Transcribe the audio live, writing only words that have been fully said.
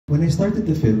When I started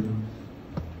the film,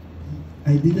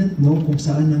 I didn't know kung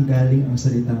saan nanggaling ang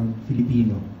salitang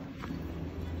Filipino.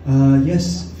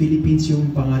 Yes, Philippines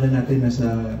yung pangalan natin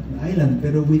nasa island,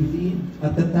 pero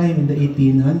at that time in the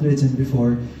 1800s and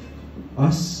before,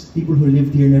 us, people who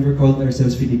lived here, never called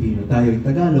ourselves Filipino. Tayo,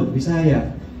 Tagalog, Bisaya,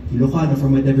 Ilocano,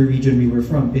 from whatever region we were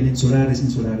from, Peninsulares,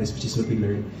 Insulares, which is what we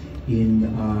learned in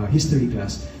history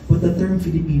class. But the term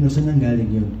Filipino, saan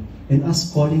nanggaling yun? And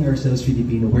us calling ourselves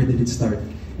Filipino, where did it start?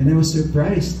 And I was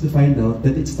surprised to find out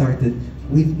that it started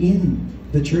within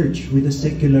the church, with the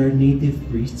secular native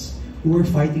priests who were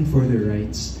fighting for their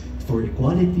rights, for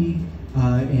equality,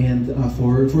 and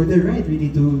for their right really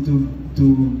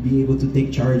to be able to take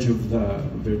charge of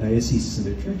their dioceses and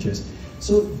their churches.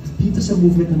 So dito sa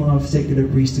movement ng mga secular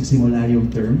priests nagsimula yung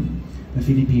term na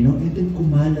Filipino, and then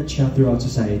kumalat siya throughout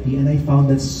society, and I found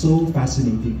that so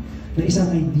fascinating. Na isang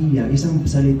idea, isang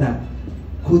salita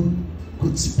could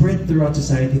spread throughout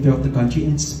society, throughout the country,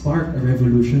 and spark a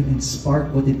revolution and spark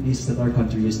what it is that our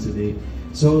country is today.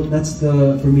 So that's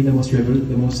for me the most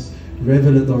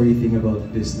revelatory thing about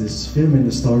this film and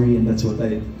the story, and that's what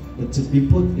we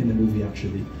put in the movie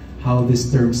actually, how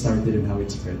this term started and how it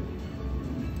spread.